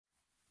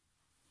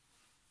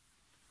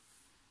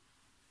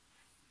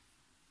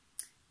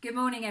Good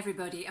morning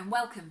everybody and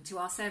welcome to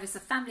our service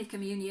of Family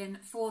Communion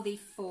for the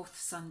fourth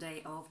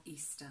Sunday of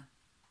Easter.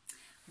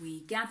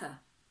 We gather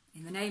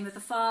in the name of the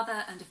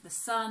Father and of the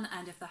Son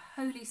and of the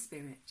Holy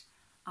Spirit.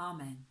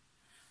 Amen.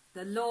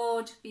 The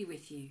Lord be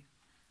with you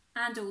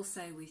and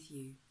also with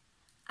you.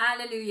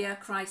 Alleluia,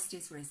 Christ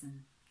is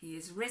risen. He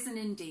is risen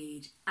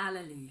indeed.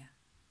 Alleluia.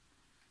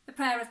 The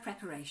prayer of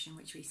preparation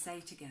which we say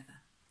together.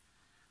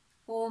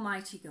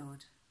 Almighty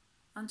God,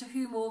 unto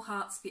whom all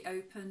hearts be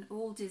open,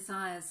 all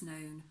desires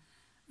known,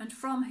 and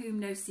from whom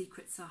no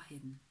secrets are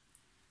hidden.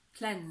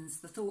 Cleanse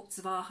the thoughts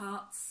of our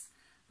hearts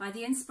by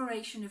the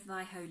inspiration of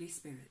thy Holy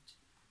Spirit,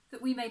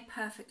 that we may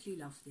perfectly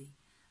love thee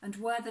and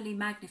worthily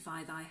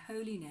magnify thy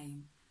holy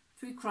name,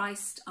 through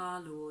Christ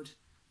our Lord.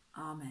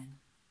 Amen.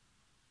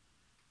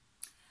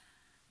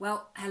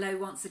 Well, hello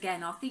once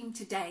again. Our theme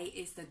today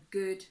is the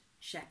Good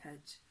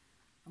Shepherd.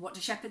 And what do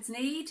shepherds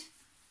need?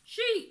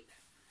 Sheep.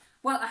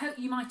 Well, I hope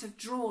you might have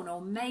drawn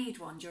or made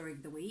one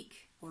during the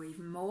week, or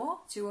even more,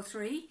 2 or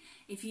 3.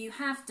 If you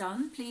have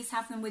done, please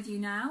have them with you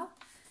now.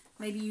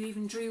 Maybe you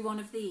even drew one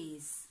of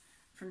these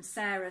from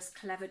Sarah's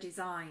clever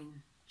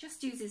design.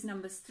 Just uses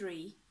numbers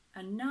 3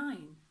 and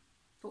 9.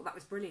 Thought that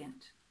was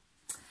brilliant.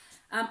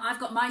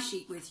 I've got my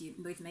sheep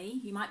with me.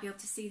 You might be able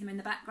to see them in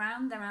the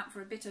background. They're out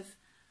for a bit of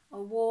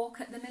a walk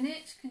at the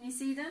minute. Can you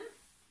see them?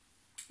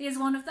 Here's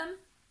one of them.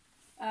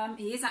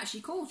 He is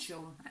actually called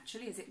Sean,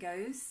 actually, as it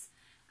goes.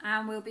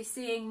 And we'll be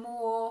seeing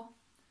more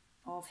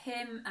of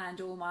him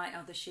and all my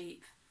other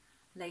sheep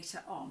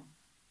later on.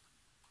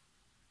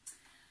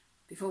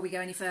 Before we go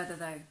any further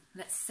though,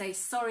 let's say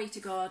sorry to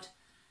God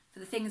for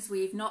the things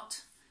we've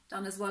not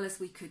done as well as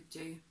we could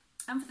do,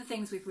 and for the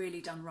things we've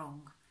really done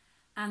wrong,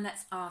 and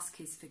let's ask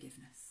his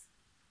forgiveness.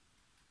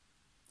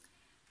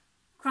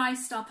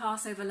 Christ, our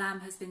Passover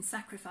lamb, has been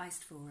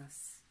sacrificed for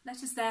us.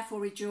 Let us therefore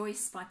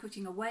rejoice by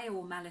putting away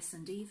all malice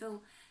and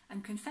evil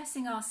and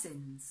confessing our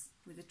sins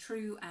with a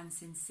true and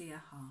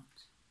sincere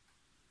heart.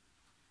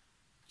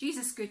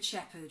 Jesus, Good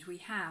Shepherd, we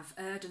have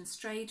erred and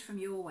strayed from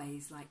your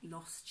ways like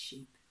lost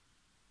sheep.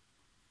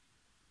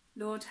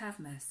 Lord,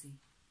 have mercy.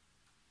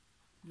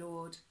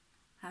 Lord,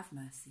 have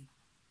mercy.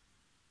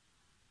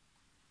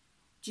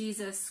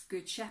 Jesus,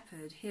 Good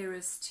Shepherd, hear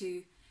us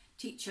to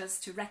teach us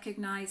to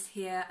recognise,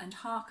 hear and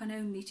hearken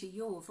only to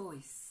your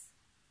voice.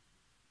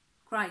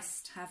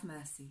 Christ, have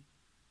mercy.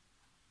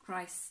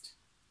 Christ,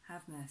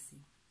 have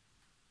mercy.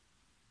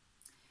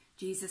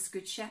 Jesus,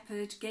 Good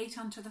Shepherd, gate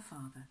unto the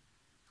Father,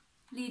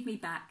 lead me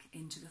back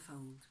into the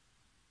fold.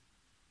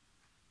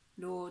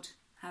 Lord,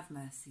 have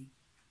mercy.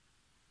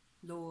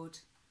 Lord,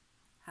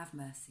 have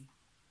mercy.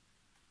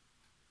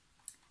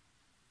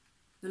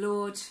 The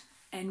Lord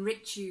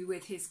enrich you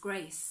with his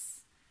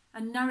grace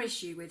and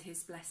nourish you with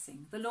his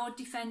blessing. The Lord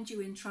defend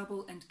you in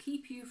trouble and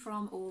keep you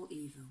from all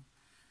evil.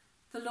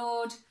 The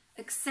Lord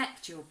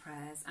accept your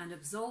prayers and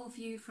absolve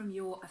you from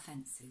your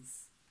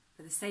offences.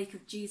 For the sake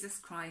of Jesus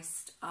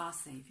Christ, our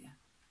Saviour.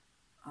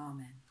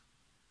 Amen.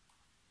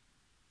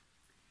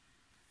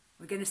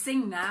 We're going to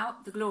sing now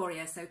the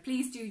Gloria, so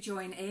please do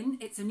join in.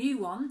 It's a new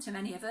one to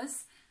many of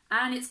us,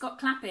 and it's got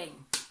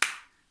clapping.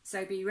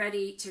 So be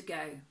ready to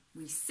go.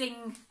 We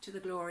sing to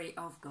the glory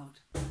of God.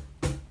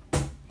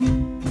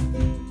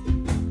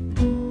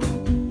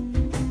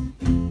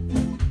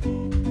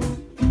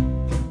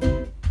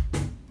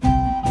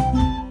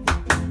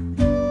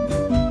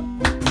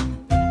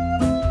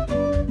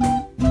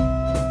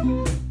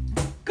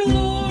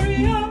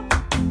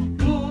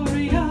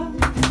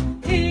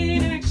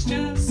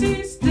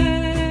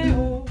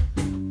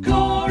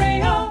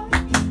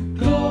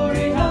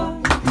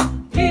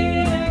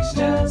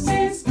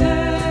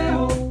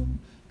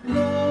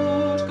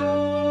 Lord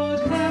God,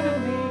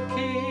 heavenly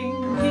King.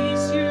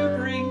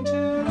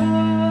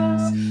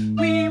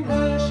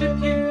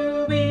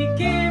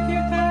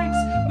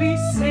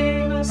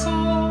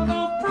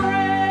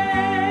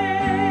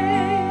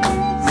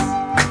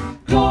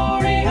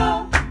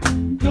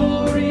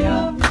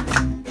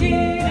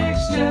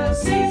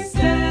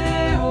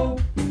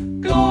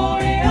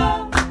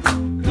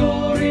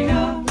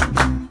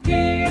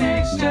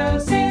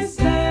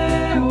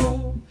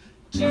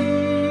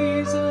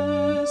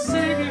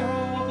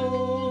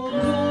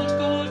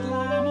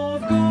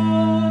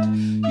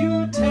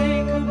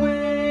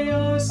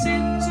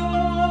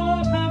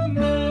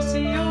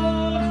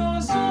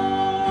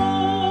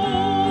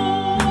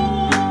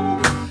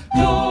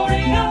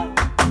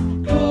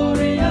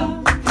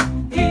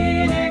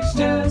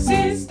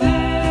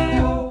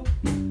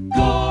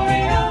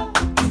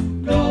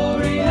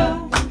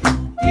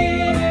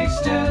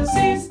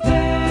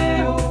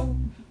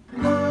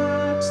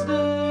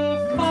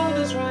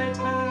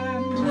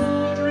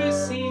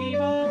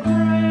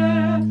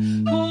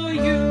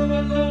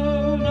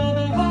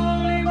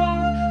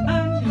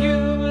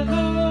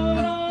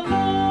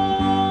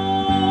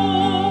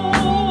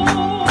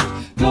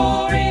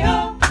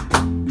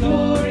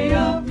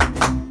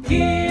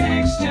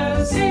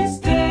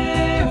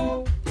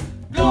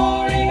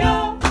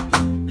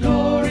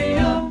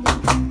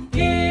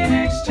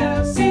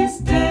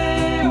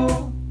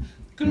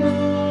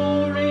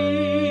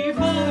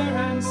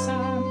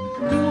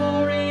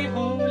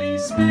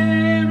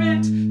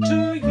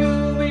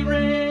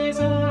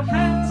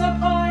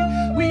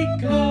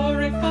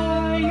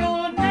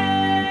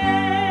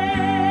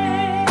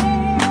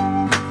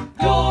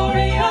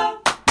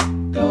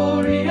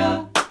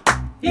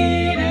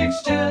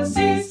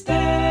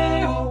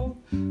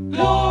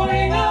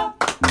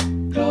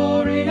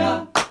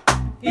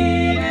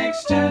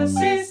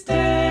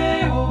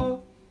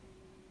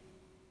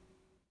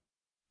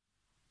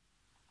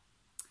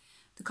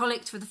 The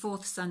collect for the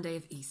fourth Sunday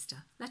of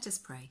Easter. Let us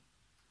pray.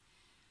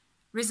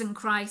 Risen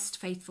Christ,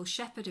 faithful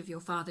shepherd of your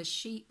Father's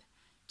sheep,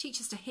 teach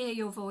us to hear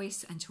your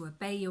voice and to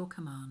obey your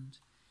command,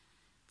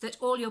 that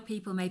all your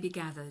people may be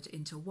gathered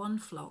into one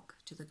flock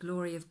to the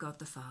glory of God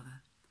the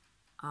Father.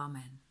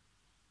 Amen.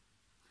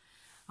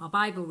 Our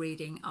Bible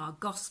reading, our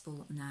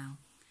Gospel now.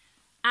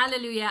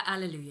 Alleluia,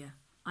 alleluia.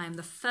 I am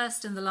the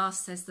first and the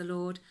last, says the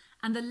Lord,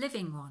 and the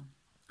living one.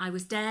 I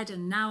was dead,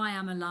 and now I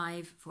am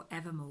alive for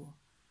evermore.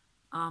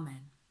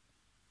 Amen.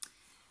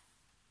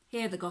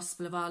 Hear the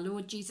Gospel of our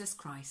Lord Jesus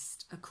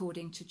Christ,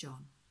 according to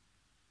John.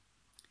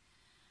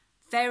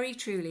 Very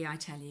truly, I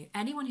tell you,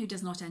 anyone who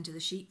does not enter the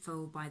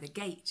sheepfold by the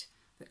gate,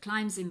 but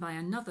climbs in by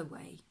another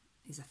way,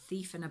 is a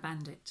thief and a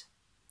bandit.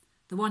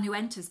 The one who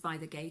enters by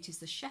the gate is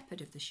the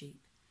shepherd of the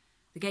sheep.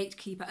 The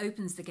gatekeeper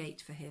opens the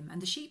gate for him,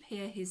 and the sheep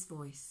hear his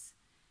voice.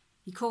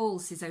 He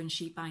calls his own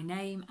sheep by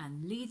name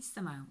and leads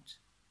them out.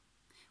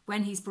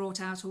 When he's brought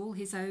out all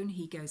his own,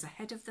 he goes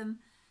ahead of them,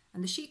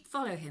 and the sheep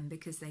follow him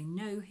because they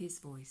know his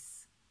voice.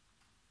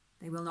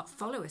 They will not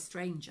follow a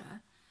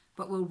stranger,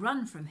 but will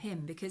run from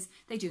him because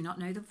they do not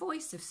know the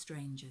voice of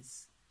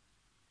strangers.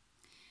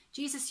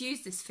 Jesus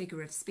used this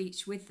figure of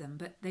speech with them,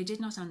 but they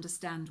did not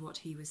understand what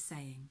he was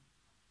saying.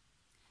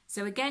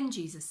 So again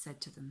Jesus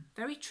said to them,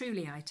 very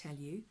truly I tell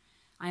you,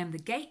 I am the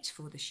gate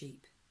for the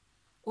sheep.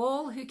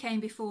 All who came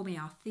before me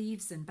are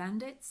thieves and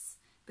bandits,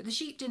 but the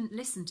sheep didn't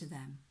listen to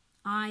them.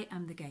 I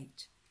am the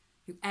gate.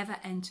 Whoever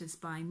enters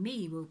by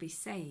me will be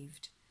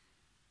saved,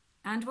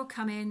 and will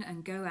come in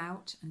and go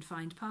out and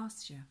find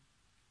pasture.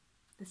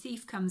 The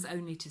thief comes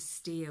only to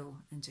steal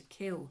and to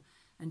kill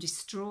and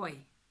destroy.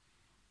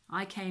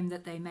 I came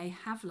that they may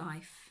have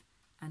life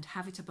and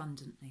have it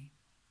abundantly.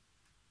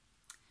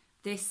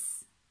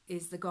 This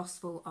is the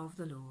gospel of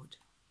the Lord.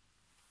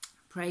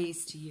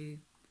 Praise to you,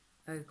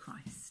 O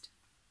Christ.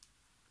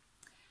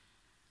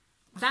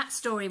 That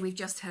story we've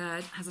just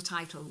heard has a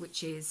title,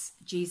 which is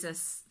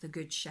Jesus the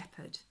Good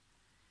Shepherd.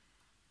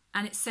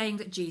 And it's saying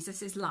that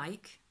Jesus is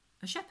like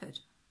a shepherd.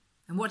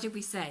 And what did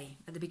we say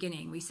at the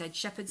beginning? We said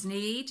shepherds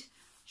need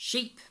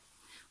sheep.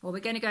 Well,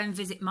 we're going to go and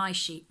visit my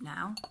sheep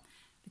now,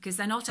 because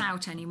they're not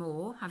out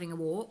anymore having a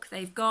walk.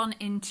 They've gone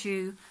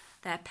into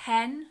their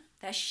pen,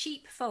 their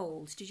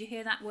sheepfold. Did you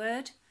hear that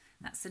word?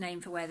 That's the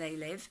name for where they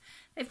live.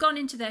 They've gone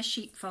into their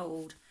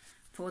sheepfold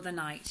for the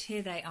night.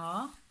 Here they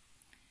are.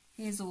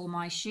 Here's all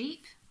my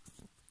sheep.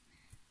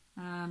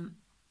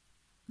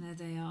 There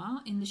they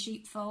are in the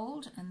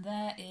sheepfold, and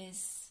there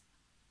is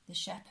the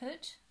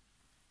shepherd.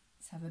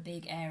 Let's have a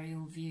big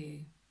aerial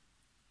view.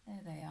 There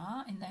they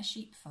are in their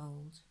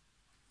sheepfold.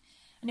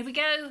 And if we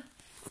go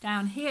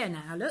down here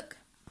now, look,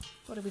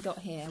 what have we got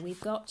here? We've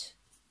got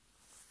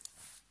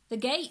the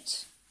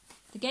gate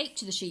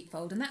to the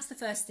sheepfold, and that's the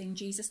first thing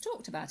Jesus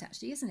talked about,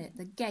 actually, isn't it?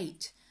 The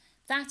gate.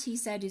 That, he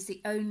said, is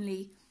the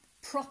only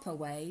proper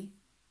way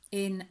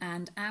in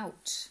and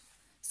out.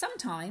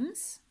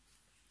 Sometimes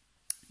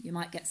you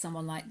might get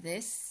someone like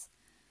this,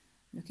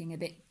 looking a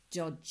bit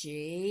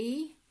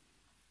dodgy,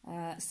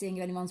 seeing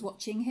if anyone's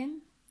watching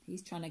him.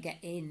 He's trying to get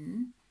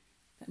in,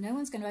 but no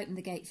one's going to open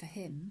the gate for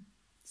him.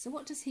 So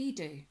what does he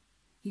do?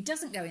 He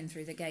doesn't go in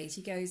through the gate.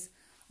 He goes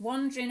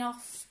wandering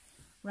off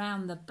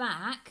round the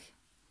back,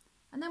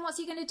 and then what's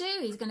he going to do?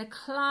 He's going to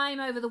climb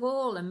over the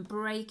wall and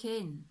break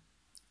in.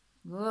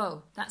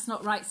 Whoa, that's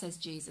not right, says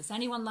Jesus.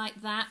 Anyone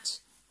like that,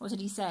 what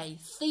did he say?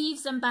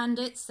 Thieves and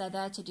bandits, they're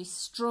there to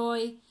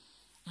destroy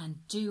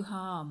and do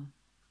harm.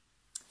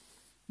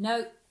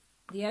 No,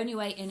 the only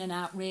way in and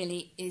out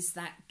really is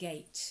that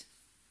gate.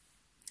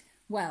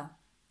 Well,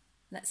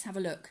 let's have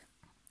a look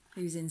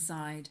who's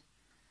inside.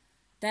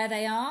 There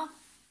they are,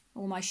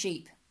 all my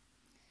sheep.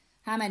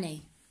 How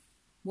many?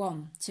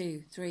 1,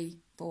 2, 3,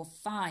 4,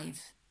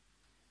 5.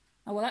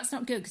 Oh, well, that's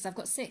not good because I've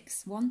got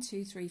 6. 1,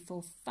 2, 3,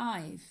 4,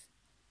 5.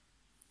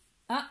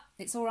 Ah,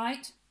 it's all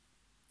right.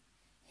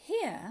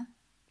 Here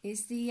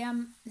is the,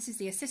 this is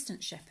the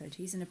assistant shepherd.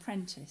 He's an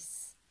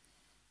apprentice.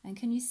 And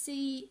can you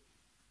see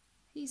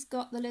he's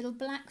got the little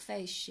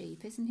black-faced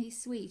sheep? Isn't he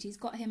sweet? He's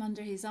got him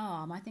under his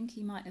arm. I think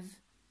he might have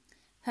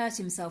hurt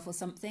himself or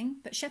something.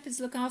 But shepherds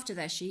look after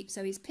their sheep,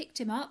 so he's picked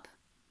him up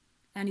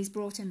and he's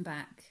brought him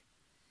back.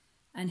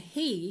 And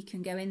he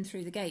can go in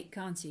through the gate,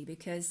 can't he?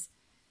 Because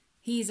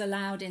he's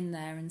allowed in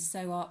there, and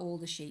so are all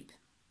the sheep.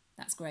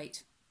 That's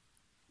great.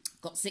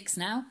 Got 6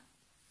 now.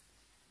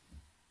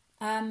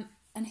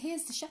 And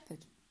here's the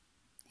shepherd.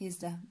 Here's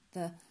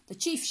the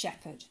chief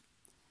shepherd.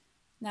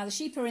 Now, the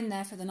sheep are in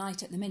there for the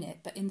night at the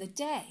minute, but in the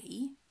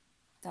day,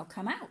 they'll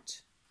come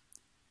out.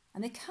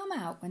 And they come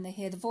out when they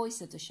hear the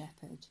voice of the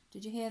shepherd.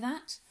 Did you hear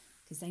that?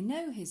 Because they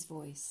know his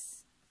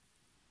voice.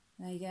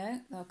 There you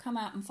go. They'll come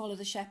out and follow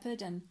the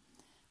shepherd and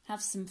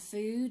have some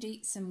food,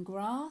 eat some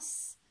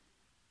grass,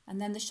 and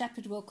then the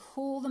shepherd will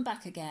call them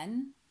back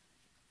again,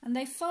 and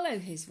they follow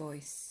his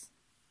voice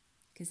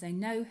because they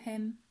know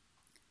him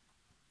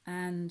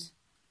and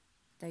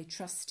they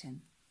trust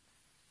him.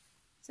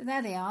 So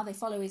there they are. They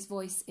follow his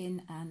voice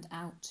in and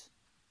out.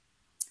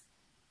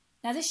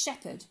 Now this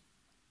shepherd,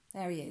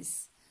 there he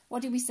is.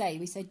 What did we say?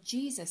 We said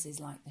Jesus is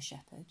like the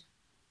shepherd.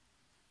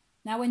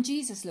 Now, when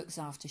Jesus looks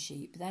after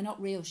sheep, they're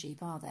not real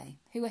sheep, are they?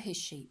 Who are his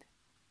sheep?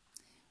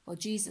 Well,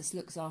 Jesus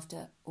looks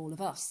after all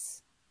of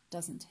us,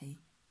 doesn't he?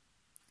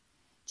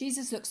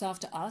 Jesus looks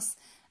after us,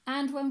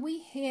 and when we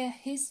hear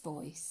his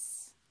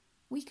voice,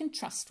 we can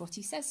trust what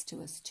he says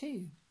to us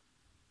too.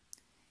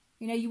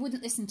 You know, you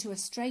wouldn't listen to a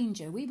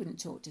stranger. We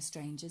wouldn't talk to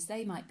strangers.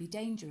 They might be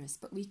dangerous,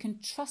 but we can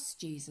trust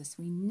Jesus.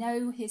 We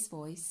know his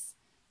voice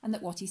and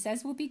that what he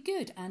says will be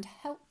good and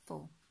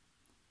helpful.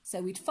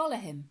 So we'd follow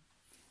him,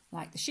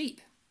 like the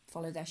sheep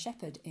follow their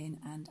shepherd in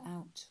and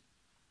out.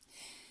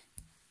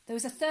 There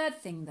was a third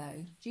thing,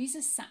 though.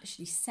 Jesus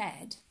actually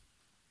said,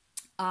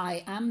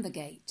 I am the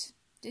gate,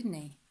 didn't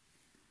he?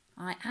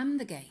 I am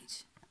the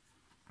gate.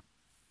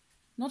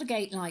 Not a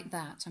gate like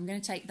that. I'm going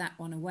to take that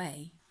one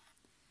away.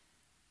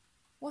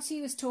 What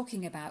he was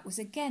talking about was,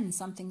 again,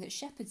 something that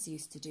shepherds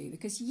used to do,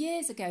 because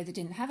years ago they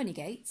didn't have any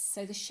gates,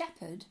 so the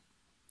shepherd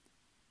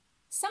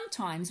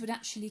sometimes would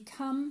actually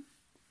come,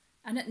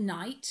 and at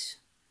night,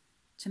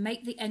 to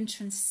make the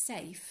entrance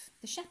safe,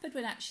 the shepherd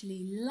would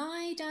actually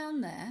lie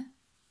down there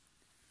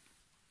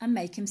and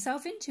make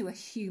himself into a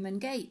human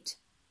gate.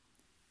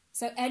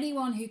 So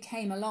anyone who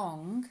came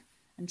along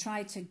and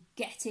tried to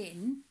get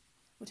in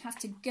would have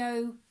to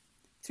go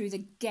through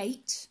the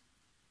gate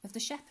of the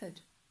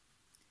shepherd.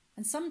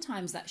 And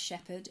sometimes that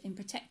shepherd, in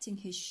protecting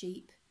his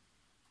sheep,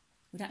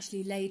 would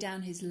actually lay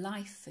down his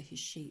life for his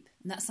sheep.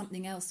 And that's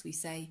something else we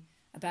say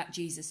about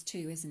Jesus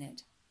too, isn't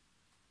it?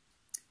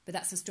 But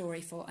that's a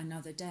story for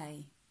another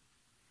day.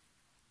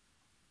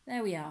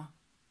 There we are,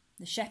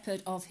 the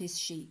shepherd of his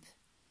sheep.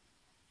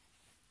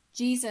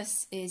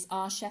 Jesus is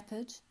our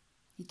shepherd.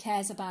 He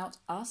cares about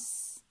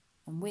us,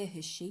 and we're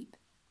his sheep.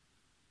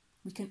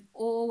 We can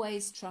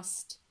always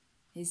trust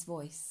his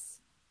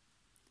voice.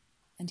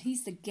 And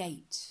he's the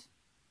gate.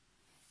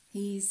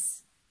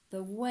 He's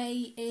the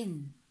way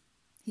in.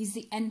 He's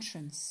the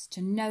entrance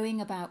to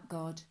knowing about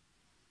God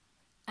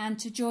and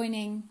to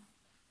joining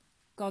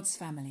God's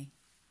family,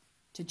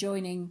 to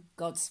joining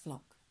God's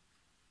flock.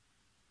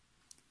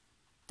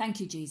 Thank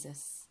you,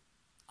 Jesus,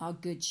 our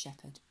good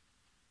shepherd.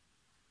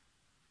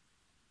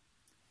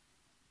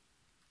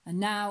 And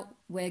now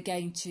we're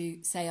going to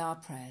say our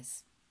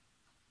prayers.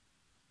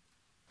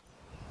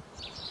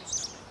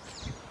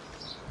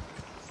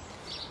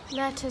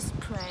 Let us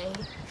pray.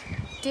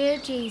 Dear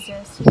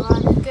Jesus, you are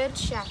the good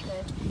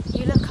shepherd.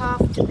 You look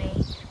after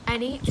me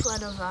and each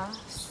one of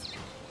us,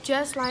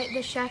 just like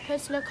the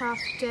shepherds look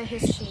after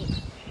his sheep.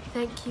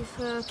 Thank you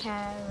for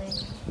caring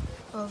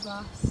of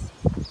us.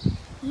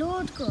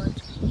 Lord God,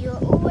 you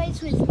are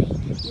always with me.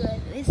 You are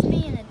with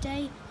me in the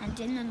day and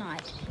in the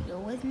night. You are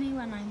with me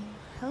when I'm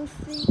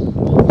healthy, you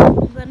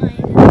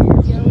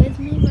are with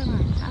me when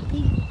I'm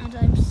happy and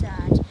I'm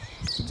sad.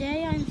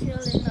 Today I'm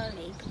feeling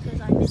lonely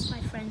because I miss my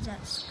friends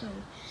at school.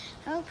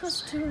 Help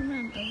us to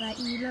remember that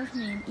you love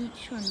me and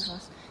each one of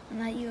us,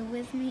 and that you are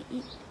with me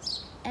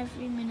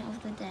every minute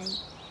of the day.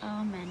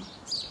 Amen.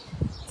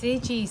 Dear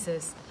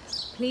Jesus,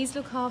 please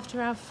look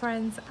after our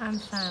friends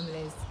and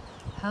families.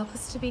 Help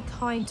us to be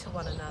kind to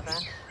one another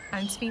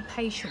and to be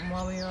patient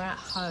while we are at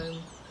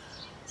home.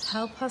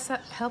 Help us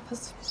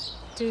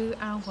do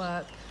our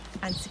work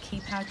and to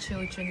keep our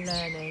children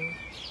learning.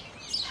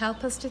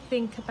 Help us to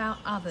think about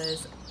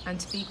others and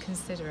to be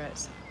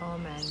considerate.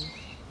 Amen.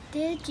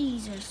 Dear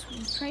Jesus,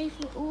 we pray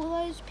for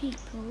all those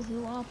people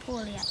who are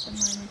poorly at the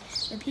moment,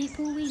 the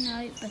people we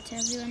know, but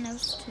everyone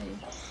else too,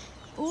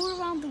 all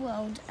around the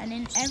world and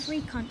in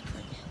every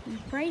country. We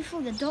pray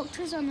for the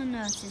doctors and the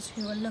nurses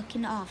who are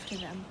looking after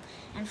them,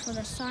 and for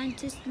the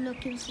scientists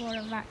looking for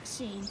a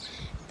vaccine.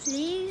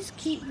 Please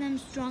keep them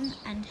strong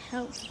and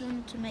help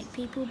them to make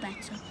people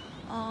better.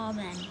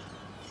 Amen.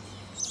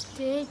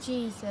 Dear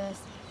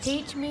Jesus,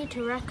 teach me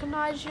to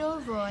recognise your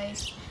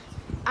voice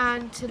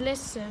and to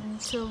listen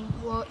to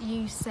what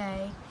you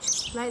say,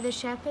 like the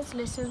shepherds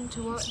listen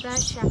to what their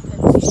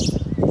shepherds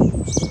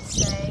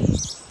say.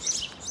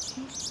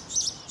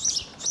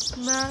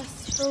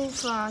 Merciful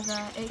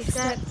Father,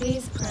 accept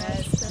these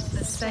prayers for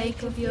the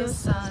sake of your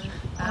Son,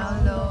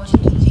 our Lord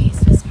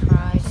Jesus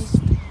Christ.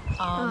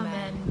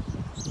 Amen.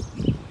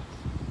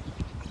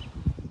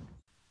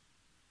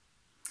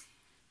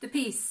 The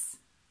peace.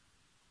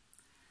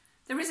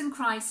 The risen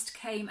Christ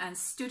came and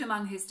stood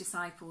among his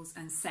disciples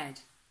and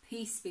said,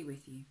 Peace be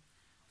with you.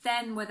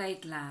 Then were they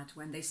glad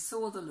when they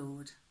saw the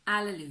Lord.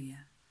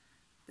 Alleluia.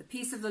 The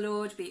peace of the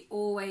Lord be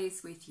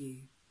always with you,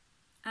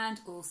 and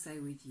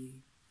also with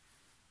you.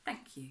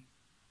 Thank you.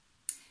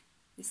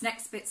 This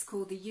next bit's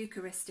called the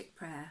Eucharistic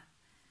prayer.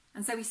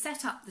 And so we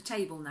set up the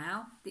table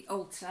now, the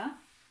altar,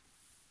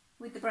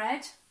 with the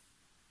bread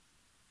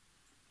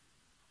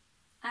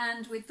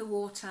and with the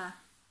water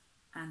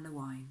and the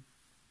wine.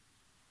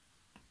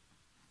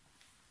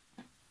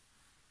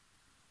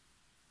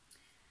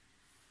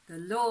 The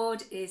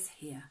Lord is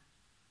here.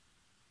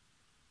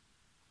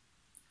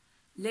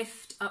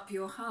 Lift up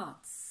your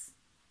hearts.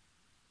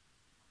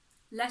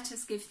 Let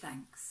us give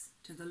thanks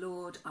to the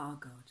Lord our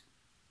God.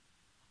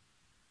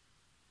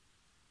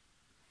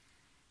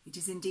 It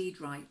is indeed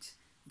right,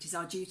 it is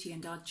our duty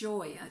and our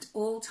joy at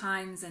all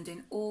times and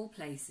in all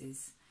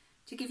places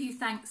to give you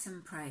thanks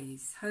and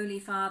praise, Holy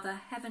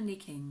Father, Heavenly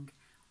King,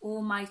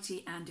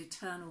 Almighty and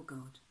eternal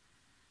God,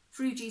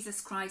 through Jesus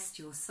Christ,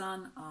 your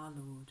Son, our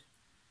Lord.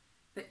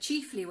 But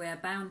chiefly we are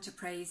bound to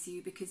praise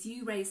you because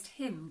you raised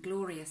him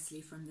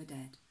gloriously from the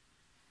dead.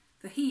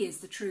 For he is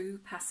the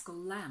true Paschal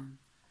Lamb,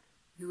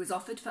 who was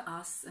offered for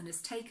us and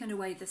has taken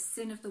away the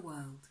sin of the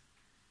world.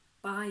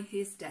 By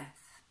his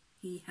death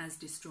he has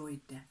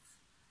destroyed death,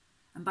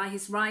 and by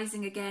his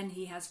rising again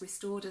he has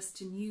restored us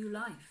to new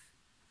life.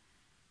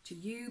 To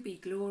you be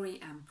glory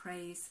and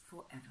praise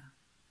forever.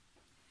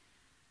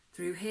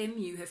 Through him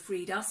you have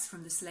freed us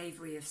from the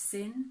slavery of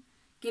sin,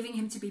 giving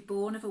him to be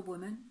born of a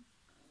woman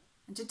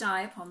and to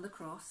die upon the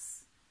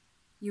cross.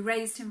 You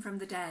raised him from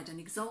the dead and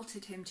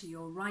exalted him to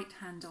your right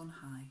hand on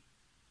high.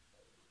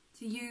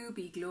 To you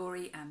be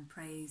glory and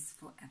praise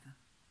forever.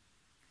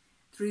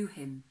 Through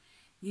him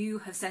you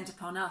have sent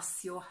upon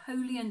us your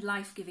holy and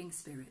life-giving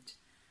Spirit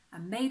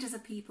and made us a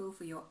people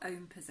for your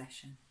own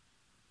possession.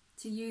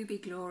 To you be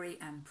glory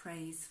and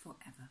praise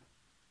forever.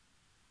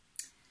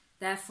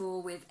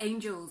 Therefore, with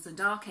angels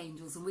and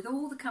archangels and with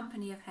all the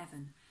company of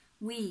heaven,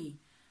 we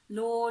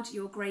laud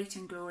your great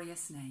and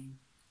glorious name,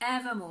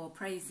 evermore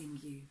praising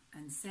you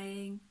and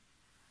saying,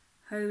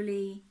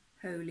 Holy,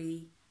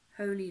 holy,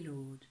 holy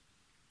Lord,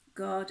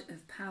 God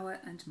of power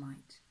and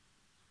might.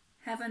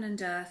 Heaven and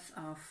earth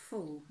are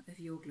full of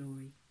your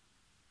glory.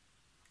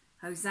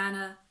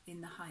 Hosanna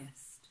in the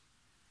highest.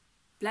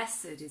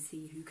 Blessed is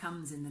he who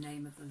comes in the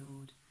name of the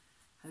Lord.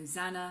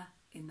 Hosanna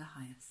in the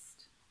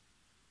highest.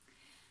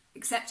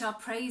 Accept our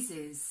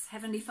praises,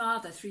 Heavenly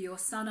Father, through your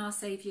Son, our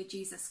Saviour,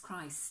 Jesus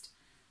Christ,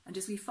 and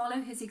as we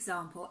follow his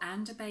example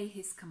and obey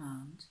his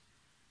command,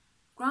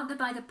 grant that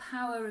by the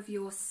power of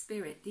your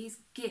Spirit these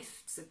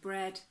gifts of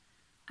bread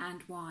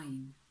and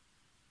wine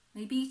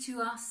may be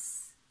to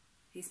us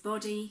his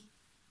body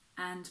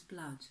and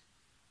blood,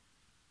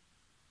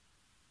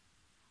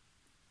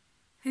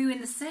 who in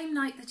the same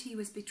night that he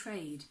was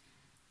betrayed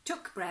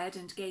took bread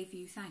and gave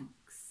you thanks.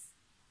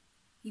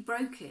 He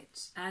broke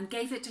it and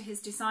gave it to his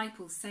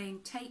disciples, saying,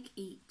 Take,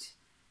 eat.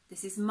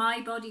 This is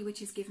my body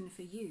which is given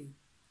for you.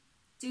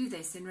 Do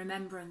this in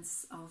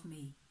remembrance of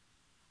me.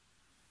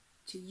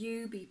 To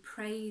you be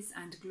praise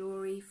and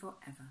glory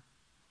forever.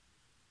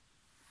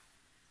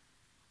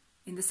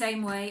 In the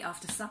same way,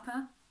 after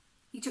supper,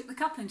 he took the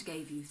cup and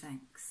gave you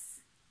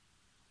thanks.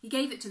 He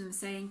gave it to them,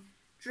 saying,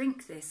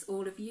 Drink this,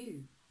 all of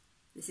you.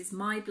 This is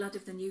my blood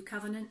of the new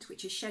covenant,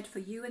 which is shed for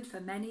you and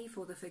for many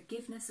for the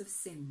forgiveness of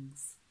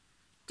sins.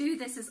 Do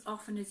this as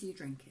often as you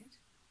drink it,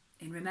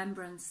 in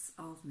remembrance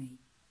of me.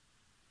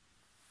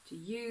 To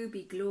you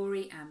be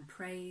glory and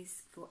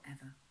praise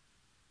forever.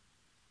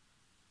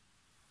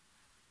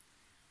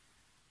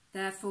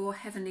 Therefore,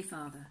 Heavenly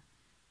Father,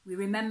 we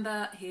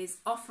remember his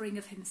offering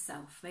of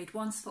himself, made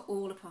once for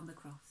all upon the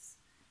cross.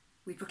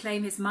 We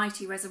proclaim his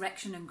mighty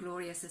resurrection and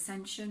glorious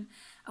ascension,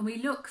 and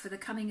we look for the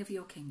coming of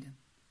your kingdom.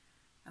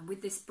 And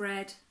with this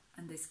bread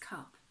and this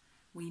cup,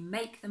 we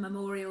make the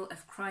memorial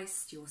of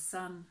Christ, your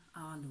Son,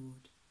 our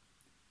Lord.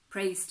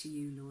 Praise to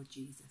you, Lord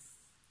Jesus.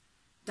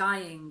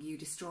 Dying, you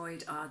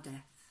destroyed our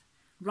death.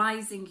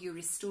 Rising, you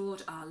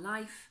restored our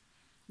life.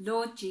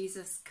 Lord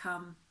Jesus,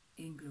 come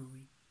in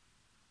glory.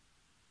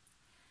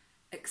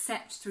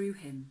 Accept through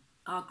him,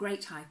 our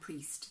great high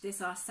priest, this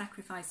our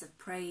sacrifice of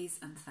praise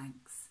and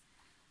thanks.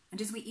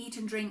 And as we eat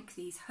and drink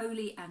these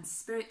holy and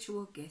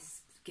spiritual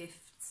gifts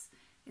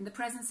in the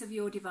presence of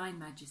your divine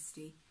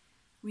majesty,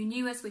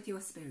 renew us with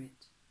your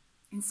Spirit.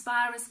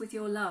 Inspire us with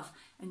your love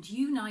and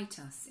unite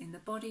us in the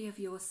body of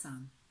your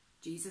Son,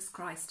 Jesus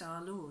Christ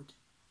our Lord.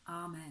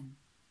 Amen.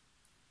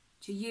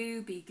 To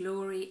you be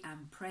glory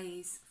and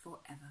praise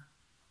forever.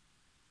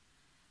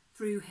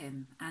 Through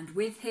him and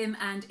with him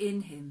and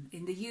in him,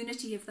 in the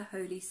unity of the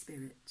Holy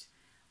Spirit,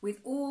 with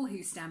all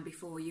who stand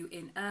before you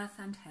in earth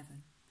and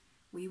heaven,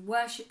 we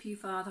worship you,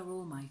 Father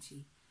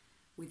Almighty,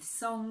 with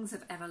songs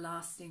of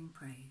everlasting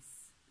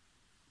praise.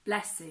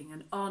 Blessing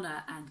and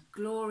honour and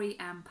glory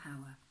and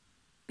power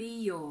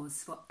be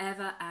yours for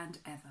ever and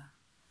ever.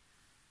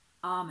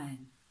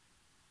 Amen.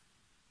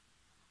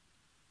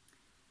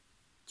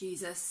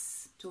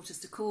 Jesus taught us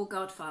to call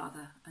God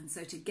Father, and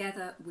so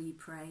together we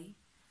pray,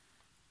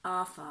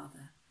 Our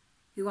Father,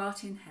 who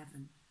art in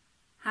heaven,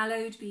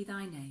 hallowed be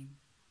thy name.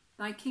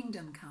 Thy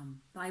kingdom come,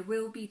 thy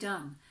will be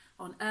done,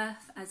 on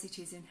earth as it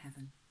is in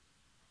heaven.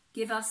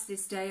 Give us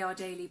this day our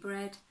daily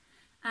bread,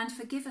 and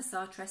forgive us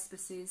our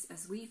trespasses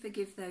as we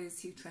forgive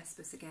those who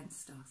trespass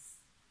against us.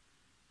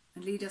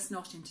 And lead us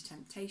not into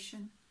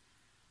temptation,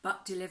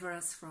 but deliver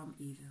us from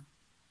evil.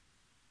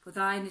 For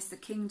thine is the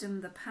kingdom,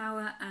 the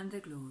power and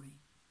the glory,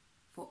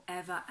 for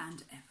ever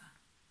and ever.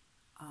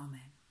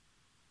 Amen.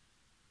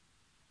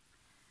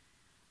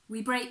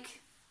 We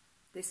break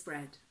this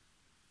bread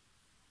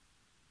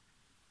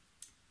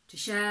to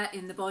share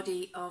in the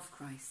body of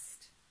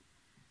Christ.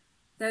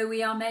 Though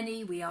we are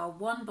many, we are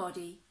one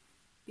body,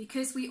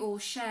 because we all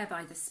share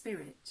by the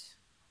Spirit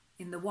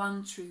in the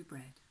one true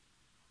bread.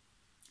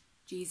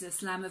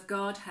 Jesus, Lamb of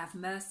God, have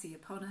mercy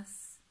upon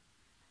us.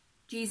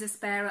 Jesus,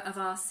 bearer of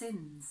our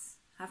sins,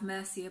 have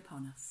mercy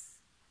upon us.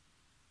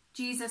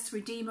 Jesus,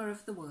 Redeemer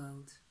of the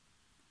world,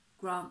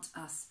 grant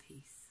us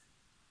peace.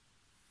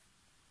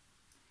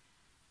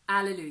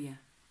 Alleluia.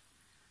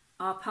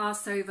 Our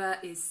Passover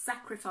is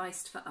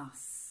sacrificed for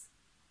us.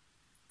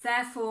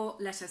 Therefore,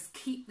 let us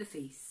keep the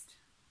feast.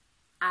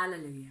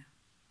 Alleluia.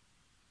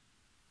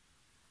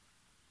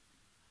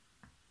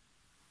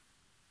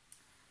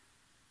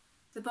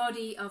 The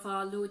body of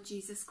our Lord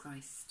Jesus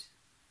Christ,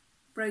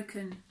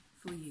 broken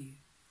for you.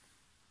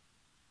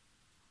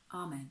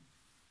 Amen.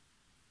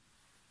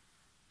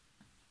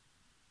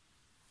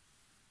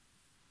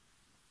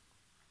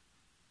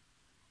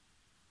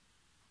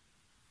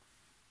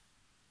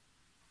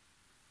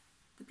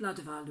 The blood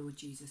of our Lord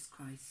Jesus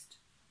Christ,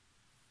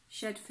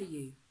 shed for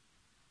you.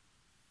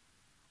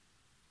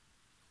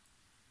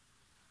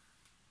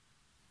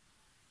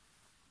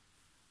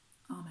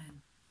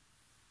 Amen.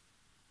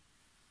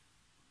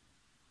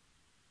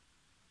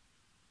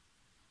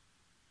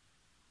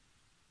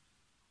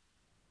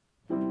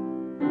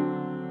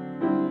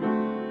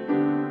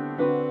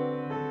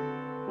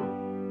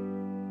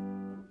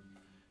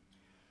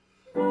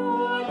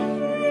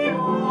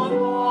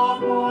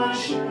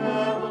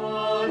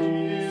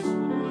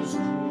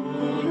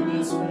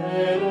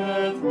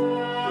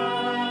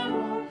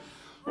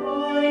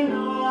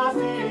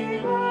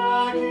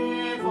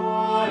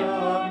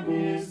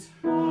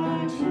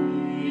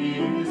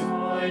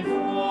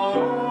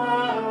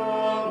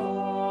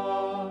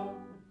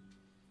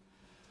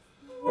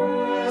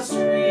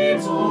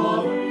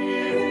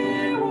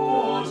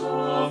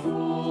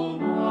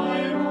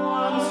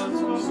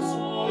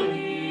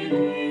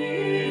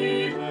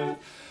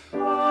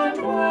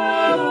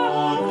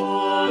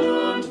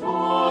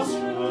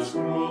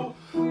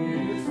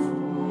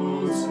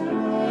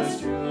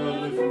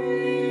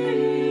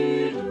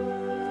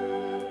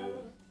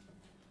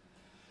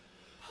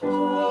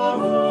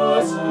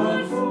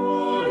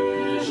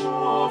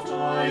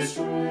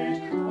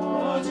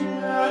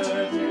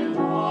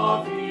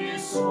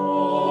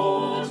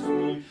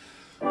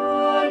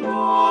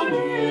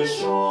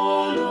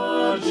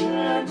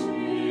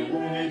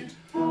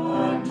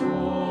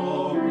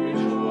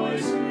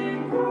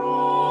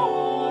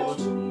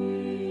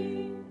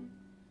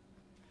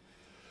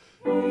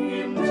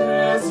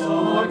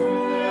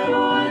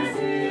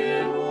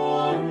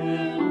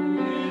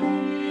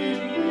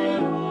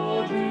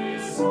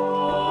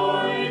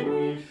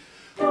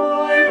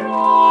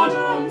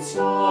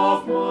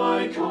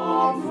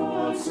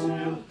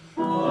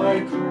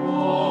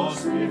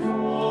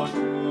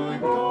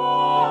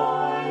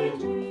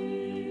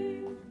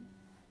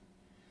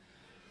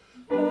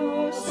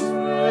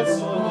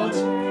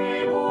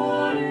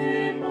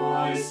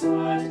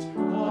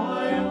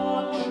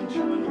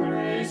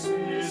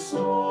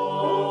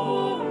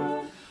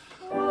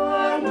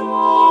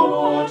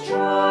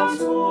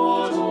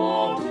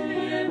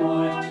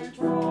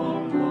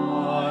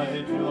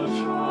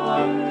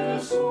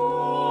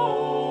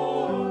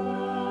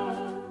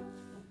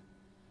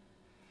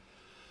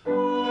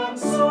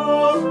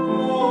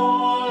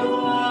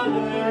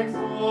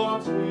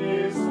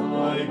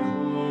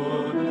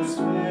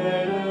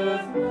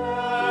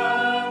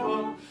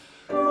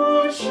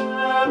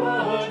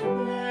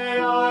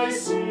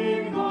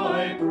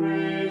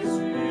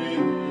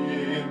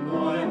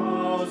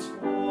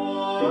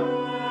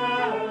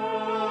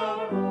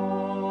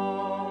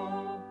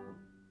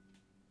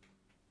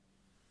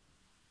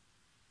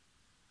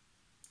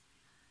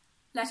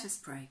 Let us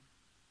pray.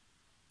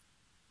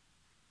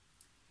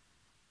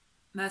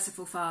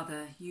 Merciful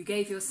Father, you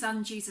gave your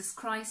Son Jesus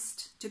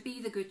Christ to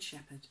be the Good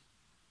Shepherd,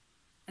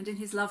 and in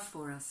his love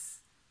for us,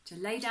 to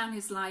lay down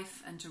his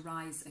life and to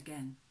rise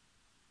again.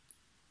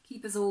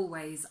 Keep us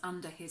always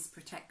under his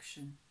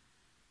protection,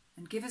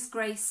 and give us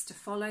grace to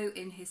follow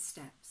in his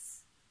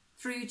steps.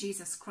 Through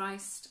Jesus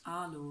Christ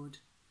our Lord.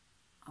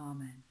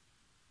 Amen.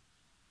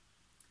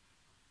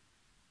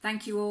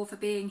 Thank you all for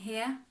being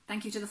here.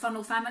 Thank you to the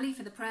Funnel family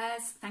for the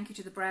prayers. Thank you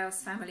to the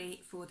Browse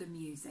family for the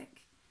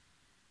music.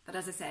 But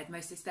as I said,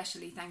 most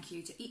especially thank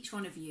you to each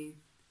one of you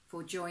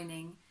for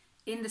joining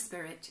in the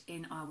Spirit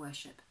in our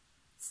worship.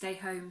 Stay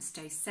home,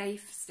 stay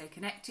safe, stay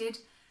connected,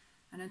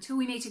 and until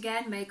we meet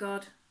again, may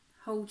God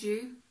hold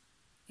you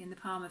in the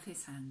palm of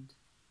his hand.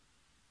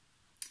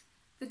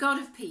 The God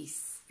of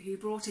peace, who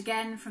brought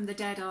again from the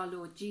dead our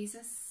Lord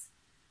Jesus,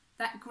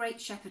 that great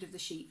shepherd of the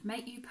sheep,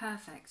 make you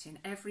perfect in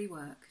every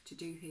work to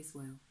do his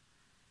will.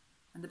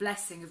 And the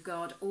blessing of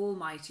God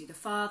Almighty, the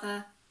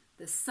Father,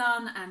 the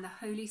Son, and the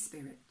Holy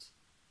Spirit,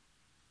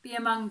 be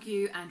among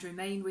you and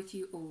remain with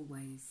you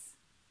always.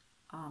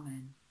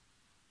 Amen.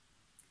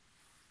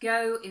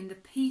 Go in the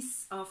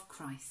peace of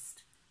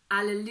Christ.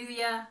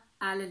 Alleluia,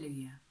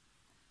 alleluia.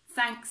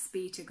 Thanks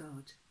be to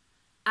God.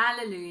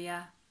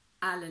 Alleluia,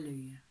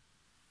 alleluia.